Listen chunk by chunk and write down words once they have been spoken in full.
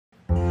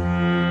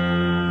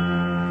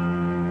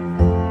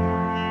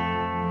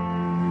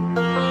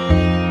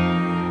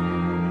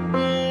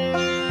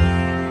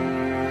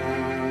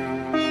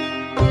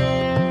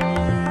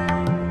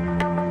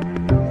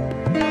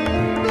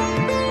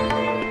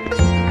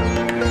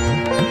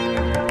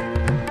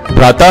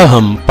प्रातः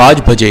हम 5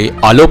 बजे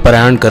आलो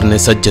प्रयाण करने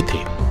सज्ज थे।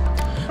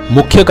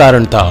 मुख्य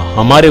कारण था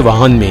हमारे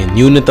वाहन में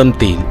न्यूनतम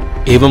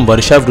तेल एवं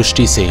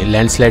वर्षावृष्टि से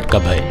लैंडस्लाइड का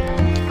भय।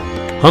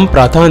 हम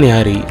प्रातः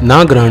न्याहारी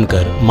ना ग्रहण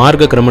कर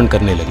मार्गक्रमण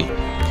करने लगे।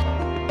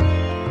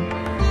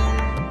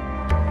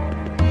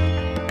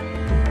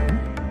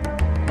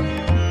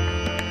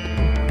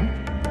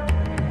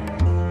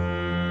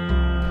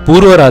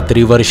 पूर्व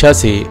रात्रि वर्षा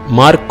से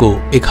मार्ग को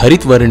एक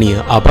हरित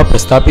वर्णीय आभा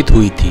प्रस्थापित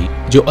हुई थी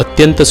जो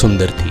अत्यंत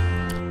सुंदर थी।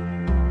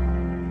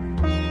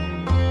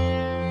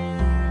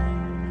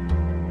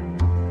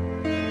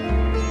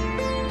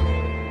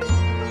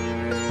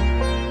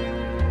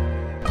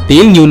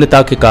 तेल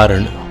न्यूनता के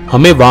कारण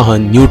हमें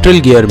वाहन न्यूट्रल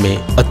गियर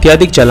में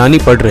अत्यधिक चलानी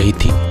पड़ रही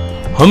थी।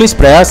 हम इस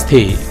प्रयास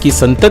थे कि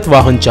संतत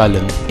वाहन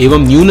चालन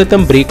एवं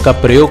न्यूनतम ब्रेक का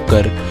प्रयोग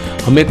कर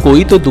हमें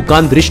कोई तो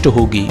दुकान दृष्ट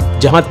होगी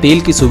जहां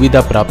तेल की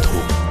सुविधा प्राप्त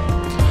हो।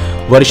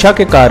 वर्षा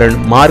के कारण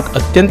मार्ग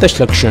अत्यंत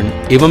संरक्षण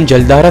एवं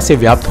जलधारा से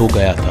व्याप्त हो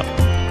गया था।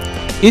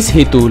 इस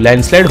हेतु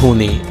लैंडस्लाइड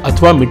होने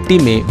अथवा मिट्टी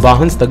में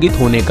वाहन स्थगित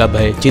होने का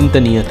भय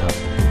चिंतनीय था,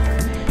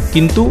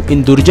 किंतु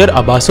इन दुर्जर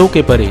आभासों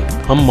के परे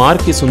हम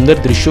मार्ग के सुंदर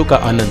दृश्यों का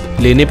आनंद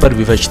लेने पर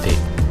विवश थे।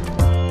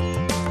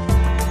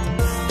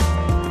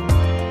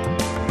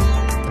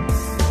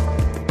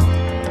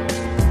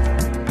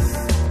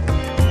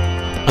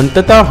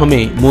 अंततः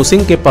हमें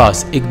मोसिंग के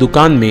पास एक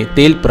दुकान में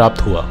तेल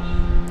प्राप्त हुआ।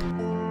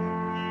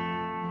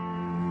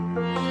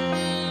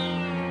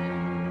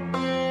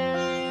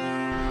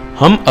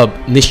 हम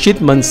अब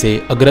निश्चित मन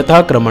से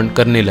अग्रताक्रमण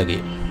करने लगे।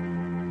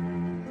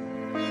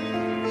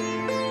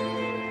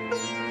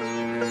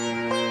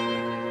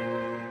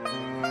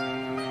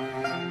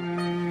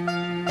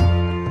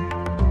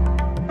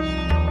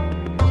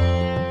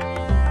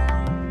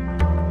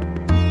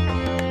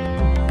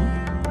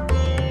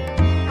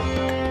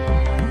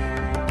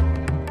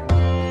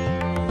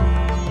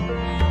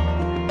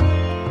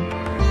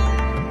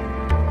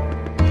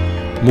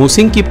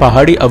 मोसिंग की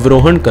पहाड़ी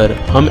अवरोहण कर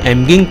हम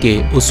एमगिंग के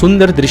उस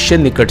सुंदर दृश्य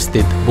निकट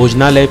स्थित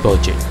भोजनालय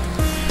पहुंचे।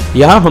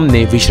 यहाँ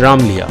हमने विश्राम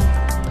लिया।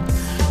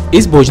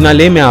 इस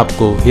भोजनालय में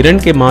आपको हिरण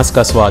के मांस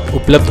का स्वाद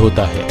उपलब्ध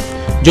होता है,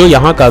 जो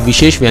यहाँ का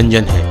विशेष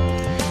व्यंजन है।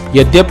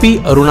 यद्यपि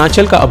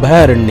अरुणाचल का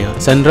अभयारण्य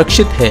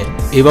संरक्षित है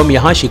एवं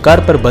यहाँ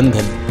शिकार पर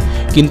बंधन,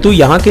 किंतु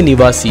यहाँ के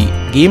निवासी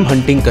गेम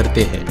हंटिंग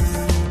करते हैं।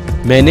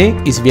 मैंने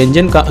इस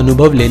व्यंजन का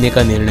अनुभव लेने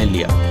का निर्णय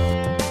लिया।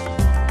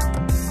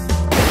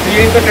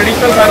 ये इनका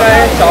ट्रेडिशनल खाना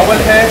है, चावल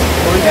है,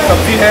 थोड़ी सी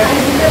सब्जी है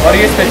और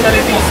ये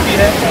स्पेशलिटी इसकी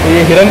है। तो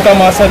ये हिरन का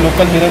मांस है,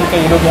 लोकल हिरन का।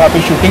 ये लोग यहाँ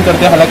पे शूटिंग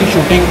करते हैं, हालांकि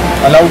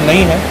शूटिंग अलाउड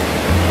नहीं है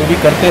तो भी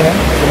करते हैं।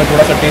 तो मैं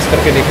थोड़ा सा टेस्ट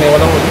करके देखने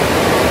वाला हूँ।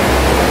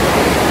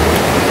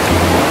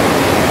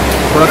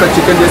 थोड़ा सा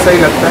चिकन जैसा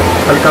ही लगता है,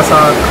 हल्का सा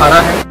खारा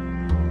है।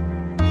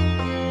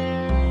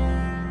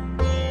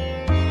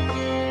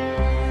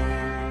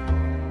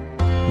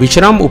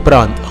 विश्राम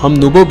उपरांत हम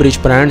नुबो ब्रिज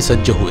प्रयाण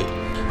सज्ज हुए।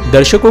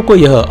 दर्शकों को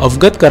यह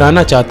अवगत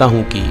कराना चाहता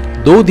हूं कि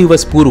 2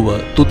 दिवस पूर्व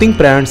तुतिंग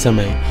प्रयाण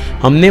समय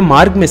हमने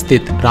मार्ग में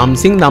स्थित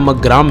रामसिंह नामक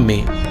ग्राम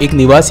में एक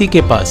निवासी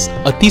के पास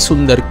अति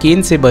सुंदर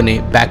केन से बने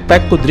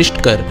बैकपैक को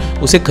दृष्ट कर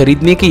उसे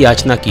खरीदने की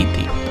याचना की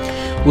थी।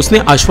 उसने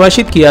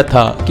आश्वासित किया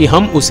था कि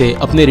हम उसे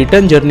अपने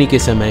रिटर्न जर्नी के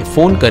समय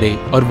फोन करें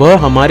और वह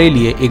हमारे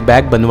लिए एक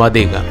बैग बनवा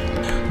देगा।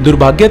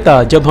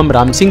 दुर्भाग्यतः जब हम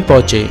रामसिंह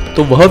पहुंचे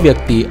तो वह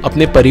व्यक्ति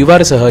अपने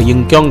परिवार सह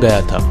यिंगक्योंग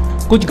गया था।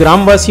 कुछ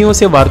ग्रामवासियों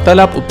से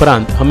वार्तालाप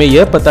उपरांत हमें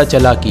यह पता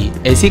चला कि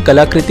ऐसी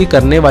कलाकृति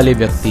करने वाले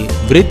व्यक्ति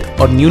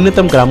वृत्त और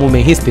न्यूनतम ग्रामों में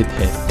ही स्थित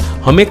है।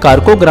 हमें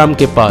कारको ग्राम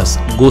के पास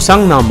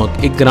गोसांग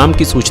नामक एक ग्राम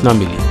की सूचना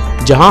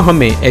मिली, जहां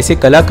हमें ऐसे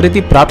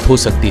कलाकृति प्राप्त हो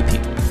सकती थी।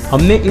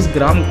 हमने इस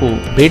ग्राम को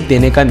भेंट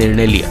देने का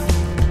निर्णय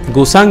लिया।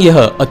 गोसांग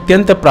यह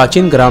अत्यंत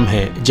प्राचीन ग्राम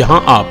है,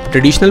 जहां आप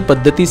ट्रेडिशनल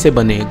पद्धति से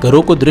बने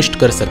घरों को दृष्ट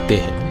कर सकते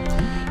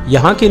हैं।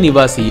 यहाँ के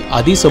निवासी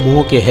आदि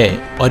समूहों के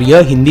हैं और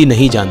यह हिंदी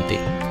नहीं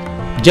जानते।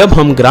 जब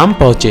हम ग्राम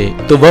पहुंचे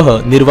तो वह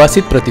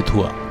निर्वासित प्रतीत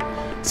हुआ।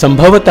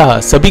 संभवतः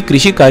सभी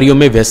कृषि कार्यों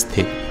में व्यस्त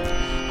थे।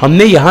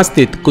 हमने यहाँ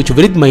स्थित कुछ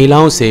वृद्ध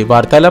महिलाओं से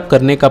वार्तालाप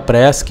करने का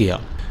प्रयास किया,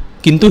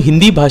 किंतु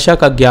हिंदी भाषा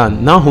का ज्ञान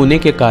न होने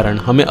के कारण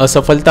हमें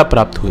असफलता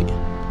प्राप्त हुई।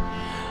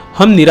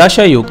 हम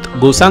निराशायुक्त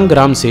गोसांग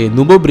ग्राम से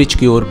नुबो ब्रिज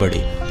की ओर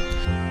बढ़े।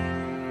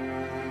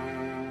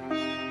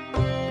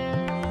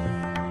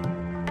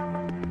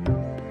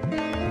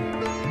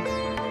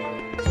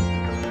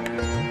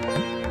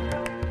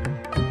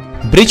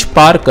 ब्रिज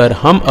पार कर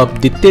हम अब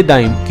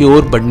दित्तेदाइम की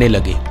ओर बढ़ने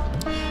लगे।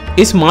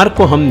 इस मार्ग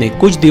को हमने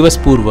कुछ दिवस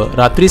पूर्व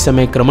रात्रि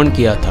समय क्रमण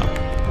किया था।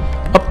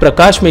 अब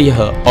प्रकाश में यह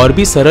और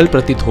भी सरल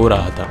प्रतीत हो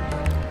रहा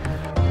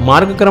था।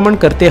 मार्गक्रमण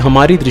करते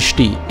हमारी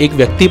दृष्टि एक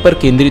व्यक्ति पर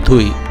केंद्रित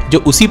हुई जो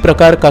उसी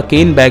प्रकार का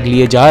केन बैग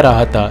लिए जा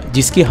रहा था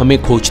जिसकी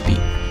हमें खोज थी।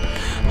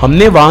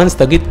 हमने वाहन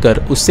स्थगित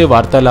कर उससे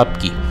वार्तालाप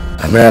की।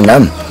 मेरा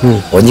नाम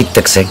ओनिक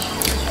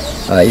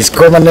तकसेंग।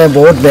 इसको मैंने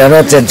बहुत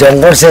मेहनत से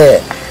जंगल से,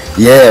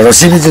 ये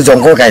रस्सी भी जो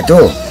जंगल का है तो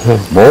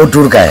बहुत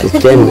दूर का है।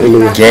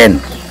 केन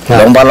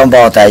लंबा लंबा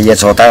होता है, ये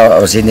छोटा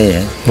रस्सी नहीं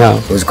है।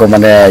 उसको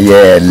मैंने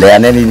ये ले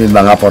आने में भी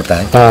महंगा पड़ता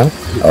है।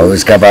 और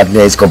उसके बाद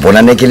में इसको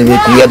बनाने के लिए भी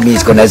कोई आदमी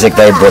इसको नहीं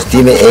सकता है।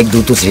 बस्ती में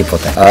 1-2 तो सिर्फ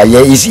होता है।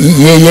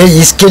 ये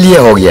इसके लिए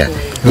हो गया।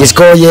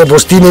 इसको ये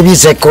बस्ती में भी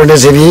चेक करने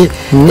से भी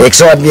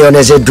 100 आदमी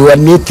होने से 2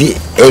 आदमी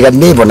 1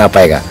 आदमी ही बना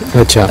पाएगा।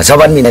 अच्छा,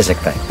 सब आदमी नहीं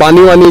सकता है।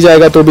 पानी वानी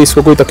जाएगा तो भी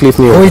इसको कोई तकलीफ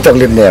नहीं होगी? कोई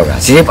तकलीफ नहीं होगा,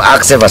 सिर्फ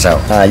आग से बचाओ।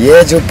 हाँ,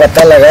 ये जो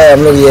पत्ता लगा है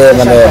हम लोग, ये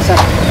मैंने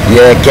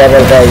ये क्या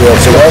बोलता है, ये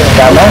सुबह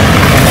दाना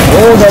वो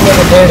दोनों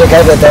को पेड़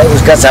दिखाई देता है,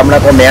 उसका सामना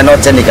को मेहनत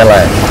से निकला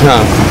है।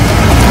 हाँ,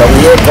 तो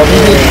ये कभी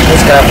भी कुछ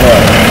खराब नहीं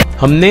है।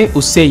 हमने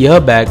उससे यह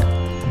बैग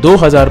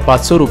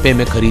 2500 रुपये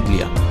में खरीद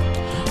लिया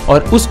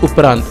और उस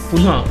उपरांत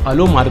पुनः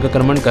आलो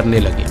मार्गक्रमण करने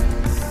लगे।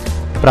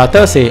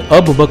 प्रातः से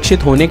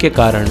अभुभक्षित होने के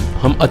कारण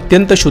हम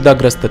अत्यंत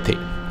क्षुधाग्रस्त थे।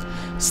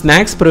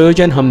 स्नैक्स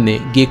प्रयोजन हमने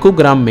गेको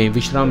ग्राम में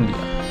विश्राम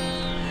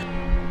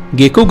लिया।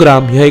 गेको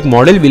ग्राम यह एक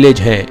मॉडल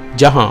विलेज है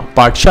जहां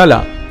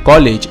पाठशाला,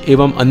 कॉलेज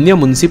एवं अन्य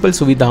म्युनिसिपल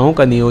सुविधाओं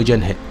का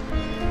नियोजन है।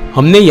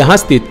 हमने यहाँ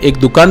स्थित एक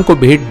दुकान को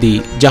भेंट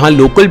दी जहाँ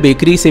लोकल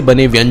बेकरी से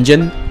बने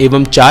व्यंजन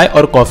एवं चाय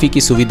और कॉफी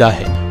की सुविधा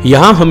है।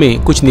 यहाँ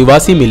हमें कुछ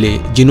निवासी मिले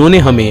जिन्होंने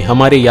हमें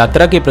हमारे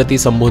यात्रा के प्रति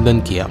संबोधन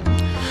किया।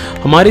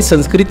 हमारी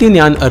संस्कृति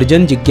ज्ञान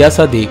अर्जन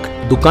जिज्ञासा देख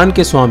दुकान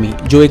के स्वामी,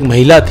 जो एक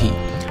महिला थी,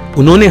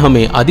 उन्होंने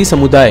हमें आदि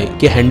समुदाय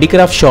के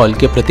हैंडीक्राफ्ट शॉल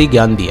के प्रति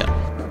ज्ञान दिया।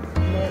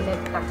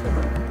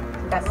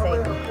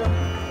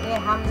 ये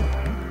हम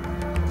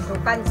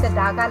दुकान से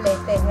धागा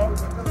लेते हैं,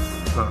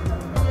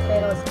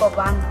 फिर उसको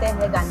बांधते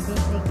हैं गांधी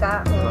जी का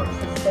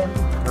सिस्टम,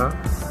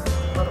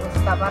 और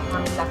उसका बाद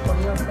हम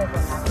लकड़ियों से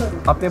बनाते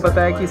हैं। आपने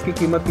बताया कि इसकी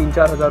कीमत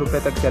 3-4 हज़ार रुपए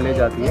तक चले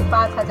जाती है।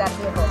 5,000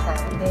 भी होता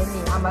है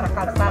डेली हमारा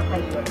खर्चा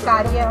है।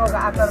 कार्य होगा,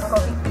 अगर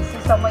कभी किसी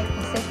समय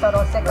किसी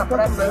तरह से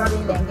कपड़ा ले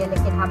भी लेंगे,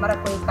 लेकिन हमारा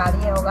कोई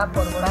कार्य होगा,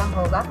 प्रोग्राम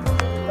होगा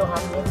तो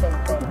हम ये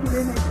पहनते हैं।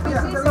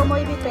 किसी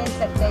समय भी पहन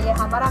सकते हैं। ये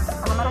हमारा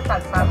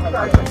कल्चर है,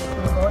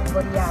 बहुत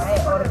बढ़िया है।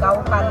 और गाँव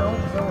का लोग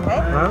जो है,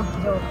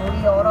 जो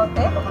बूढ़ी औरत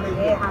है,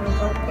 ये हम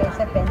जो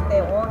कैसे पहनते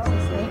हैं वो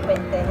चीज़ नहीं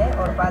पहनते हैं,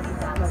 और बस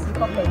किसी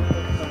को पहनते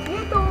हैं। ये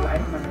तो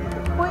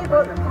कोई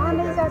कहा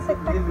नहीं जा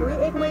सकता, कोई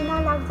 1 महीना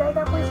लग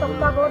जाएगा, कोई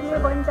सप्ताह भर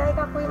में बन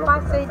जाएगा, कोई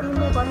 5-6 दिन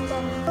में बन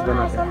जाएगा। तो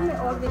असल में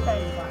और भी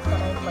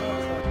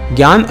टाइम।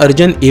 ज्ञान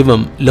अर्जन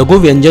एवं लघु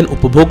व्यंजन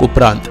उपभोग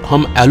उपरांत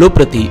हम आलो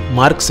प्रति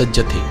मार्ग सज्ज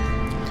थे।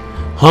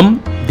 हम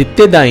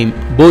दित्तेदाइम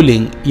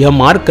बोलिंग यह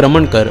मार्ग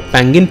क्रमण कर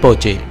पैंगिन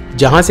पहुंचे,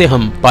 जहां से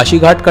हम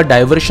पाशीघाट का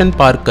डायवर्शन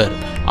पार कर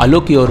आलो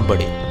की ओर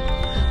बढ़े।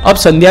 अब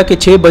संध्या के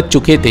 6 बज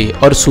चुके थे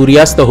और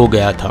सूर्यास्त हो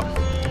गया था।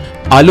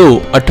 आलो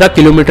 18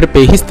 किलोमीटर पे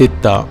ही स्थित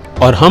था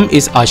और हम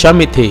इस आशा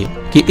में थे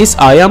कि इस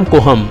आयाम को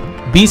हम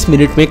 20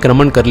 मिनट में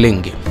क्रमण कर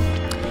लेंगे,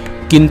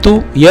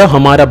 किंतु यह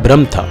हमारा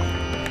भ्रम था।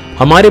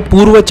 हमारे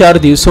पूर्व 4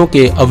 दिवसों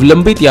के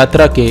अवलंबित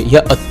यात्रा के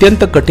यह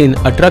अत्यंत कठिन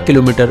 18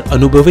 किलोमीटर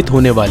अनुभवित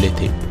होने वाले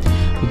थे।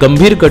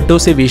 गंभीर गड्ढों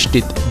से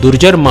वेष्टित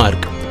दुर्जर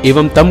मार्ग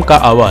एवं तम का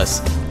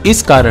आवास,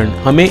 इस कारण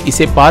हमें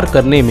इसे पार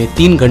करने में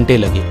 3 घंटे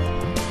लगे।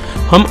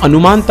 हम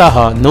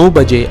अनुमानतः 9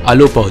 बजे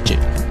आलो पहुंचे।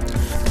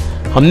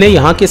 हमने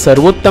यहाँ के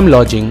सर्वोत्तम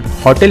लॉजिंग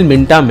होटल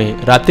मिंटा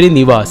में रात्रि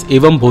निवास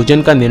एवं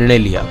भोजन का निर्णय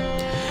लिया।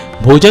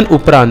 भोजन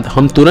उपरांत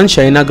हम तुरंत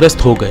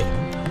शयनाग्रस्त हो गए।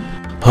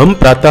 हम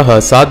प्रातः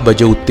 7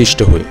 बजे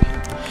उत्तिष्ठ हुए।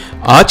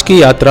 आज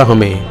की यात्रा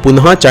हमें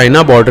पुनः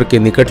चाइना बॉर्डर के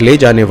निकट ले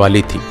जाने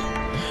वाली थी।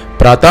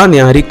 प्रातः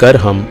न्याहारी कर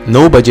हम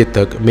 9 बजे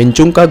तक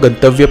मेंचुका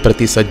गंतव्य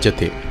प्रति सज्ज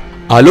थे।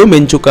 आलो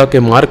मेंचुका के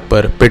मार्ग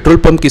पर पेट्रोल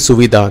पंप की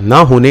सुविधा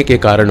न होने के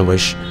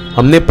कारणवश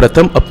हमने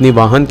प्रथम अपनी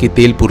वाहन की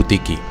तेल पूर्ति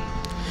की।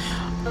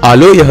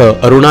 आलो यह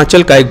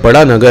अरुणाचल का एक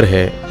बड़ा नगर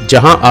है,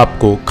 जहां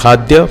आपको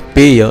खाद्य,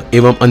 पेय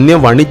एवं अन्य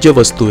वाणिज्य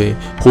वस्तुएं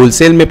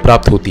होलसेल में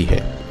प्राप्त होती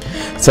है।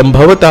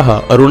 संभवतः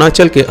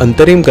अरुणाचल के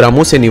अंतरिम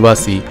ग्रामों से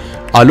निवासी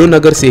आलो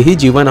नगर से ही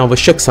जीवन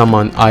आवश्यक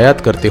सामान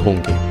आयात करते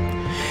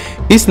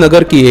होंगे। इस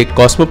नगर की एक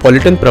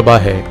कॉस्मोपॉलिटन प्रभा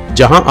है,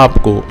 जहां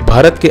आपको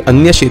भारत के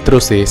अन्य क्षेत्रों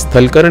से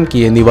स्थलकरण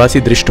किए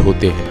निवासी दृष्ट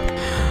होते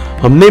हैं।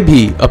 हमने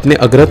भी अपने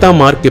अग्रता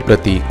मार्ग के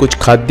प्रति कुछ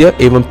खाद्य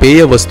एवं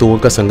पेय वस्तुओं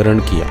का संग्रहण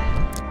किया।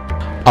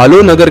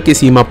 आलो नगर की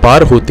सीमा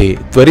पार होते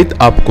त्वरित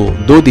आपको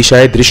 2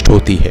 दिशाएं दृष्ट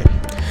होती है।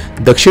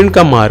 दक्षिण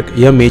का मार्ग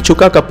यह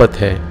मेचुका का पथ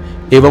है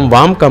एवं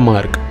वाम का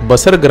मार्ग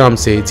बसर ग्राम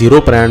से जीरो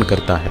प्रयाण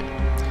करता है।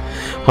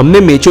 हमने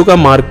मेचुका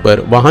मार्ग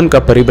पर वाहन का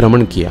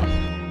परिभ्रमण किया।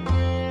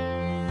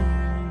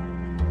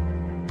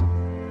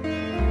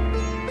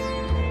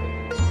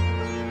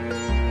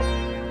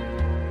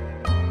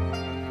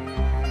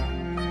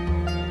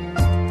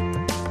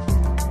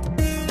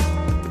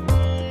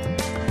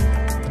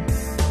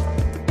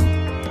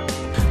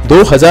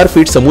 दो 2000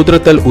 फीट समुद्र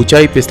तल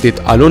ऊंचाई पे स्थित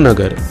आलो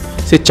नगर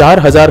से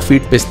 4000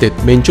 फीट पे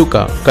स्थित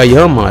मेंचुका का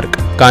यह मार्ग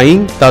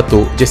काइंग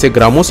तातो जैसे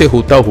ग्रामों से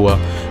होता हुआ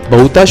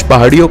बहुतांश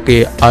पहाड़ियों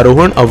के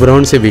आरोहण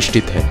अवरोहण से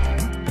वेष्टित है।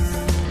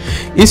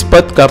 इस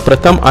पथ का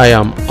प्रथम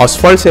आयाम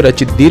आसफाल्ट से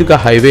रचित दीर्घ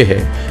हाईवे है,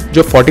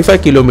 जो 45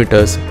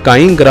 किलोमीटर्स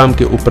काइंग ग्राम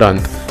के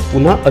उपरांत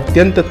पुनः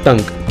अत्यंत तंग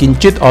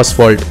किंचित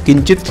आसफाल्ट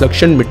किंचित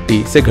लक्षण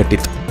मिट्टी से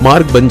घटित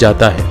मार्ग बन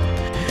जाता है।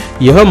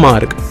 यह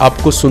मार्ग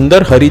आपको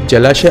सुंदर हरित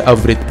जलाशय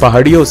आवृत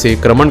पहाड़ियों से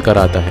क्रमण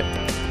कराता है।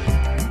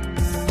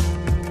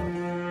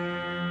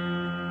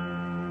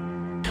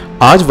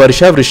 आज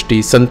वर्षा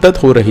वृष्टि संतत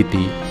हो रही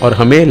थी और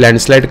हमें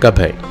लैंडस्लाइड का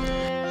भय।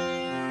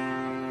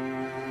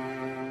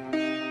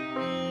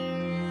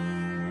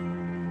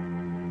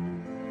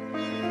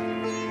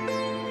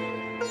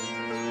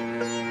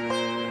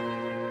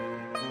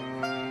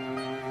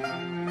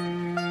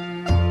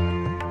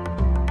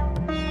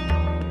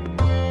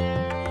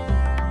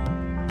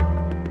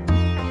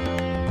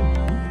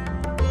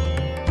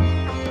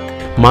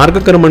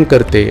 मार्गक्रमण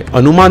करते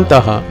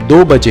अनुमानतः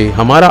 2 बजे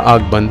हमारा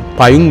आगमन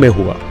पायुंग में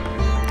हुआ।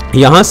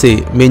 यहाँ से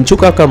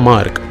मेंचुका का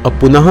मार्ग अब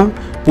पुनः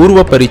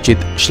पूर्व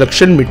परिचित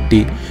श्लक्षण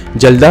मिट्टी,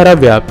 जलधारा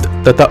व्याप्त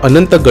तथा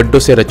अनंत गड्ढों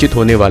से रचित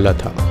होने वाला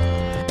था।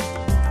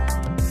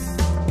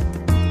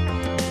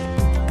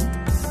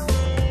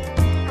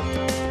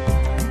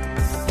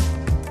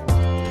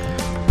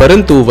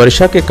 परंतु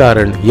वर्षा के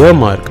कारण यह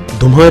मार्ग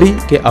धुमारी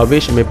के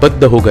आवेश में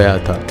बद्ध हो गया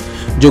था,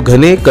 जो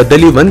घने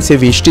कदली वन से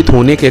वेष्टित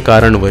होने के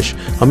कारणवश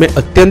हमें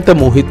अत्यंत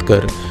मोहित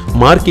कर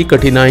मार्ग की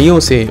कठिनाइयों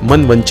से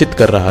मन वंचित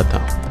कर रहा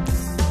था।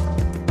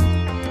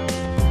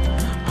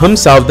 हम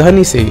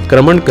सावधानी से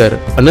क्रमण कर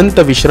अनंत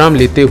विश्राम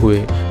लेते हुए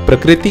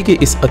प्रकृति की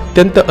इस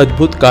अत्यंत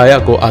अद्भुत काया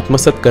को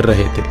आत्मसात कर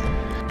रहे थे।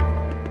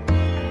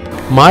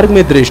 मार्ग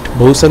में दृष्ट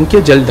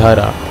बहुसंख्य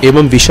जलधारा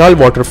एवं विशाल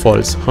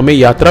वाटरफॉल्स हमें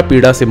यात्रा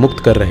पीड़ा से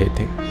मुक्त कर रहे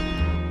थे।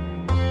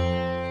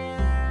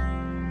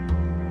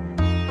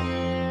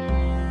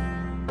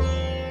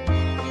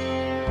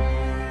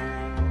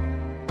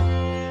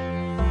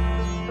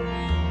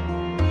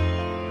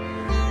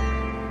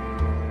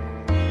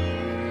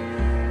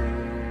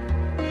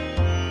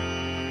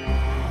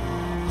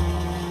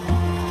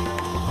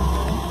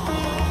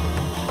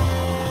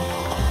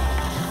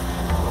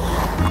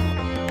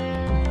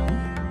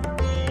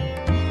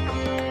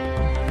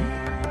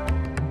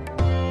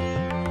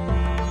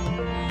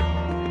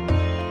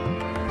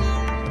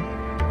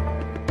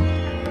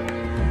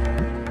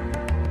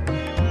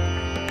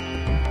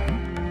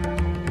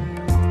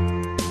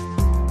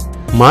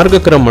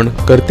 मार्गक्रमण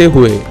करते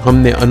हुए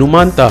हमने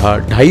अनुमानतः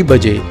 2:30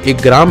 बजे एक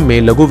ग्राम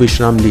में लघु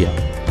विश्राम लिया।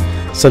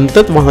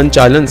 संतत वाहन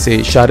चालन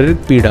से शारीरिक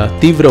पीड़ा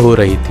तीव्र हो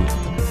रही थी।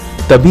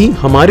 तभी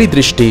हमारी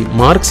दृष्टि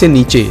मार्ग से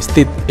नीचे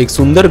स्थित एक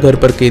सुंदर घर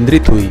पर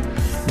केंद्रित हुई,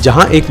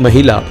 जहां एक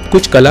महिला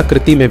कुछ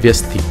कलाकृति में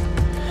व्यस्त थी।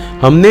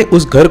 हमने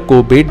उस घर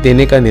को भेंट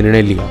देने का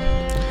निर्णय लिया।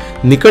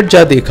 निकट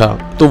जा देखा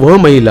तो वह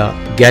महिला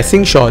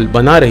गैसिंग शॉल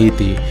बना रही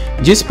थी,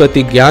 जिस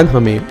प्रति ज्ञान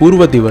हमें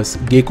पूर्व दिवस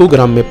गेको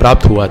ग्राम में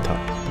प्राप्त हुआ था।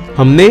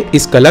 हमने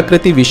इस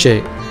कलाकृति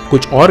विषय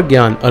कुछ और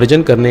ज्ञान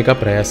अर्जन करने का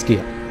प्रयास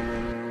किया।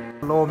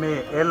 लो में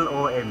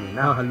LOM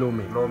ना, हाँ, लो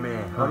में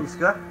और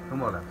इसका तुम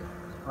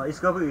बोला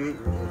इसका भी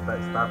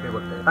स्टार पे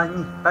बोलते हैं,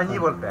 तानी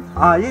बोलते हैं।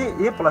 हाँ,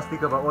 ये प्लास्टिक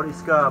का और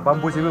इसका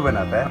बम्बू से भी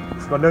बनाता है,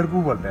 इसको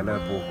लड़पू बोलते हैं,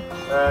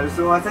 लड़पू।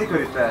 इसको ऐसे ही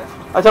खरीदता है।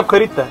 अच्छा, आप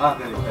खरीदता है? हाँ,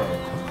 खरीदता है,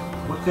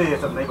 मुझसे ये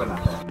सब नहीं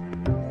बनाता है।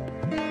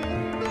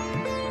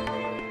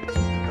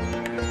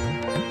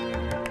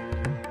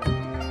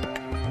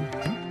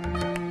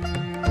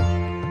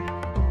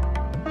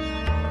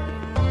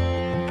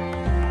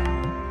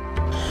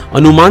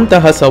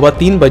 अनुमानतः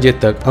 3:15 बजे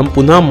तक हम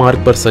पुनः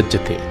मार्ग पर सज्ज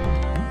थे।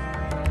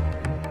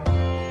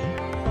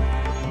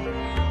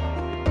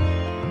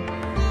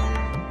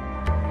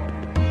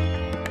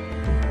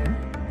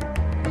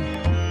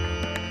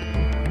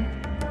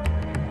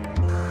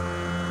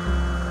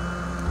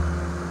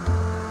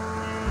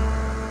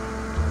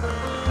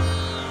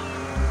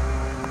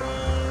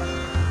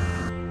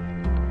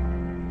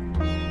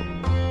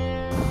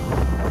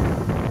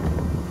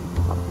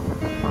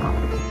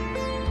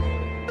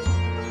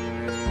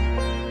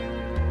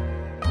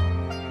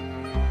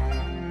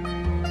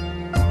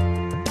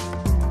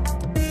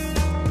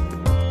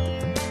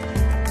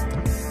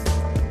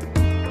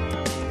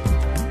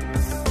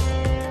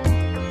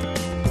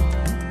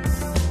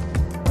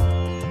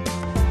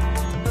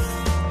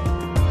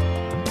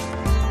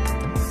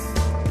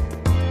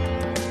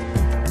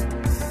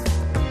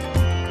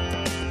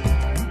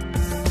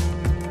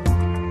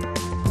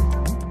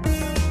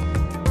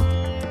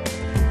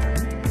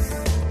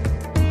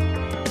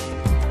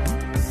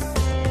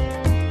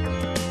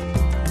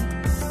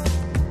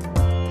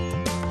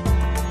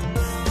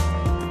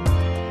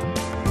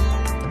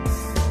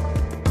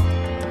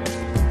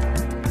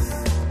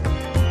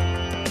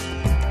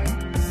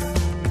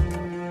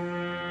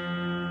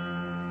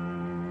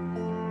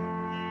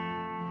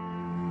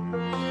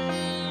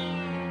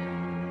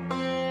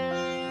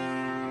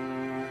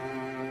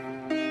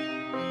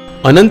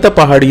 अनंत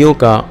पहाड़ियों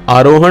का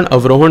आरोहण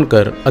अवरोहण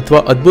कर अथवा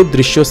अद्भुत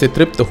दृश्यों से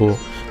तृप्त हो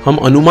हम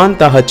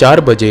अनुमानतः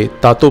 4 बजे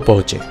तातो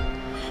पहुंचे।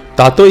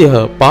 तातो यह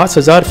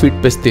 5000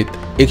 फीट पर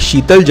स्थित एक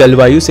शीतल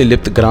जलवायु से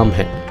लिप्त ग्राम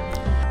है।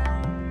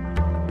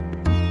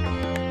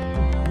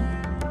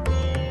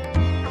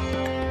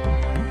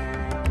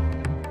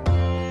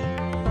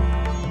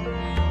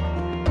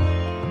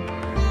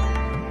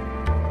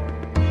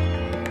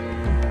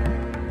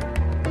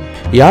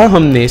 यहाँ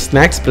हमने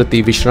स्नैक्स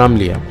प्रति विश्राम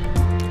लिया।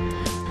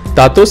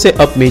 तातो से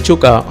अब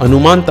मेचुका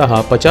अनुमानतः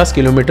 50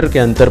 किलोमीटर के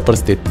अंतर पर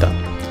स्थित था।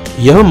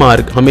 यह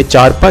मार्ग हमें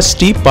 4-5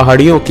 स्टीप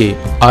पहाड़ियों के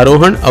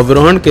आरोहण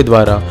अवरोहण के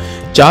द्वारा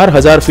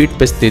 4000 फीट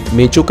पर स्थित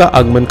मेचुका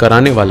आगमन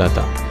कराने वाला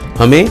था।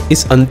 हमें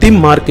इस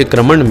अंतिम मार्ग के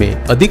क्रमण में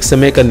अधिक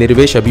समय का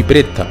निर्वेश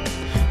अभिप्रेत था,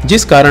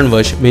 जिस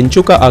कारणवश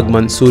मेंचुका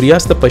आगमन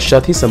सूर्यास्त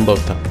पश्चात ही संभव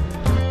था।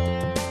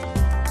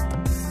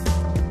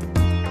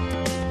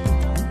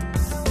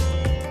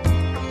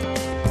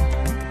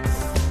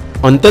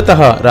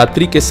 अंततः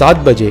रात्रि के 7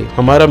 बजे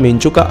हमारा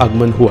मेंचुका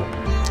आगमन हुआ।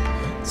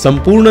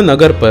 संपूर्ण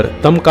नगर पर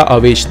तम का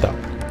आवेश था।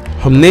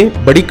 हमने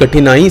बड़ी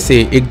कठिनाई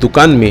से एक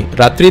दुकान में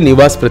रात्रि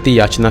निवास प्रति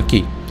याचना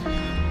की।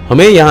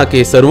 हमें यहाँ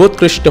के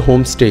सर्वोत्कृष्ट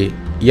होम स्टे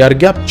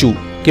यारग्यापचू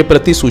के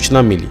प्रति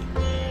सूचना मिली।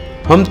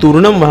 हम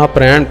तुरंत वहाँ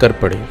प्रयाण कर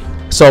पड़े।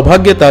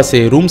 सौभाग्यता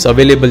से रूम्स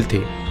अवेलेबल थे।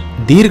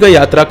 दीर्घ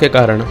यात्रा के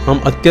कारण हम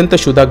अत्यंत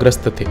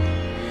क्षुधाग्रस्त थे।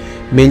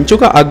 मेंचू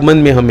का आगमन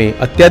में हमें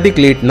अत्यधिक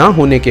लेट ना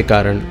होने के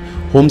कारण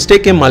होमस्टे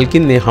के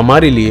मालकिन ने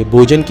हमारे लिए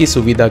भोजन की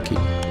सुविधा की।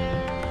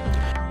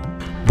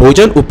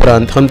 भोजन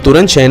उपरांत हम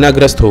तुरंत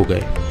शयनाग्रस्त हो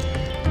गए।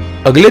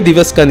 अगले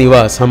दिवस का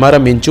निवास हमारा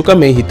मेंचुका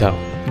में ही था,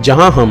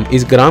 जहां हम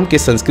इस ग्राम के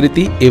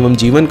संस्कृति एवं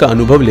जीवन का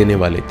अनुभव लेने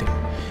वाले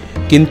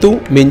थे। किंतु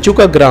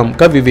मेंचुका ग्राम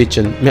का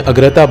विवेचन मैं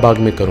अग्रता भाग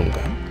में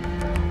करूंगा।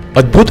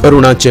 अद्भुत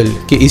अरुणाचल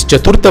के इस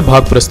चतुर्थ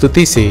भाग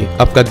प्रस्तुति से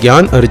आपका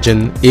ज्ञान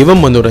अर्जन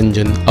एवं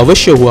मनोरंजन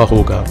अवश्य हुआ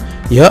होगा,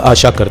 यह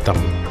आशा करता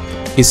हूँ।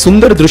 इस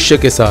सुंदर दृश्य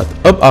के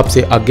साथ अब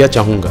आपसे आज्ञा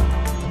चाहूंगा।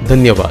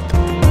 धन्यवाद।